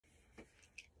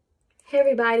Hey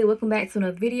everybody, welcome back to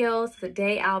another video. So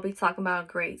today I'll be talking about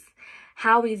grace.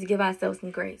 How we need to give ourselves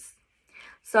some grace.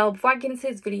 So before I get into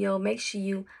this video, make sure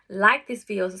you like this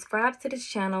video, subscribe to this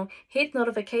channel, hit the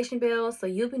notification bell so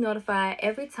you'll be notified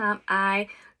every time I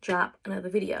drop another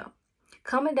video.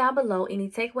 Comment down below any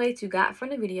takeaways you got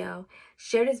from the video.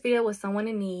 Share this video with someone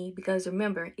in need because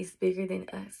remember, it's bigger than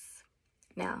us.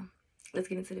 Now, let's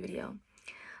get into the video.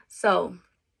 So,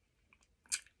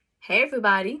 hey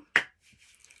everybody.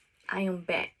 I am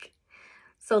back.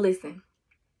 So listen,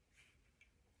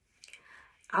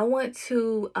 I want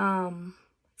to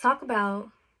talk about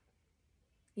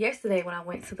yesterday when I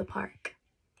went to the park.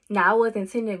 Now, I wasn't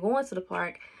intending on going to the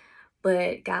park,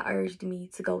 but God urged me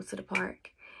to go to the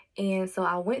park. And so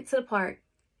I went to the park.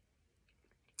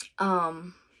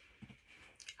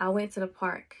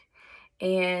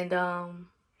 And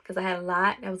because I had a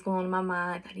lot that was going on in my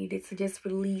mind, I needed to just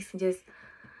release and just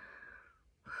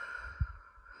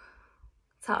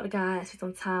talk to God, spend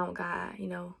some time with God, you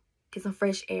know, get some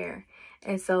fresh air.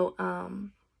 And so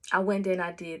I went there and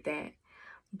I did that.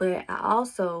 But I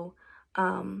also,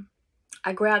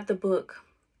 I grabbed the book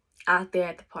out there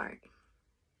at the park.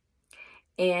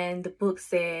 And the book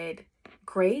said,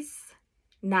 Grace,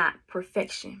 Not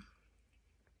Perfection.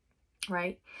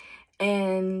 Right?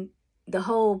 And the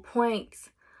whole point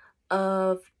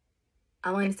of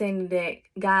I'm understanding that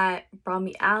God brought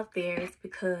me out there is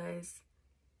because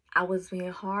I was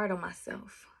being hard on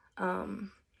myself. I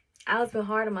was being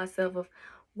hard on myself of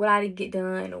what I didn't get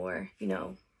done, or, you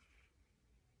know,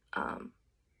 and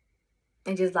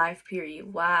just life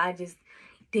period. Why I just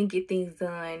didn't get things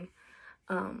done.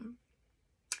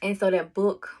 And so that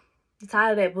book, the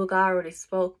title of that book I already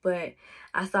spoke, but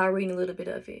I started reading a little bit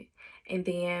of it. And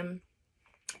then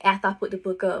after I put the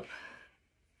book up,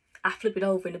 I flipped it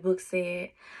over and the book said,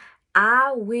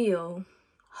 I will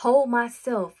hold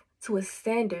myself to a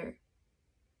standard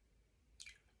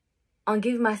on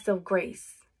giving myself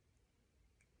grace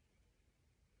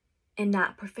and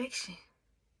not perfection.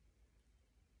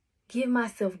 Give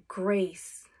myself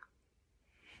grace,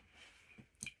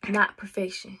 not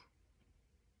perfection.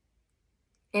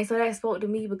 And so that spoke to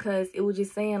me because it was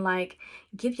just saying, like,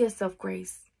 give yourself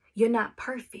grace. You're not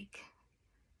perfect.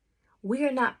 We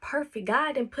are not perfect.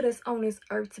 God didn't put us on this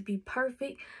earth to be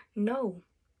perfect. No.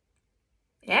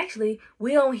 Actually,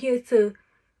 we on here to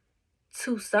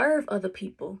serve other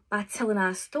people by telling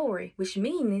our story, which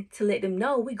means to let them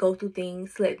know we go through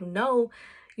things, to let them know,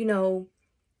 you know,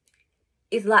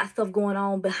 it's a lot of stuff going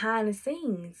on behind the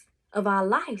scenes of our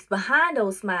lives, behind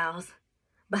those smiles,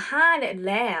 behind that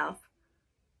laugh,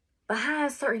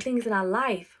 behind certain things in our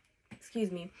life. Excuse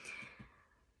me.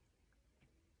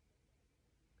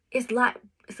 It's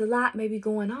a lot maybe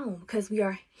going on because we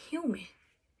are human.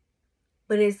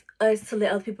 But it's us to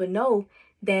let other people know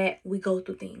that we go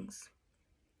through things.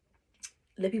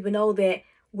 Let people know that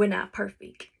we're not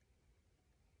perfect.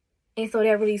 And so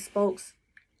that really spoke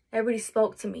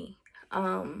to me.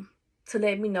 To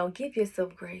let me know, give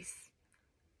yourself grace.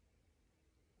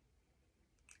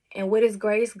 And what is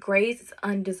grace? Grace is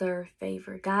undeserved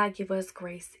favor. God give us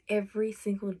grace every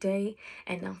single day,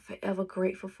 and I'm forever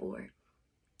grateful for it.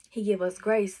 He give us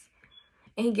grace,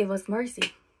 and He give us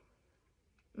mercy.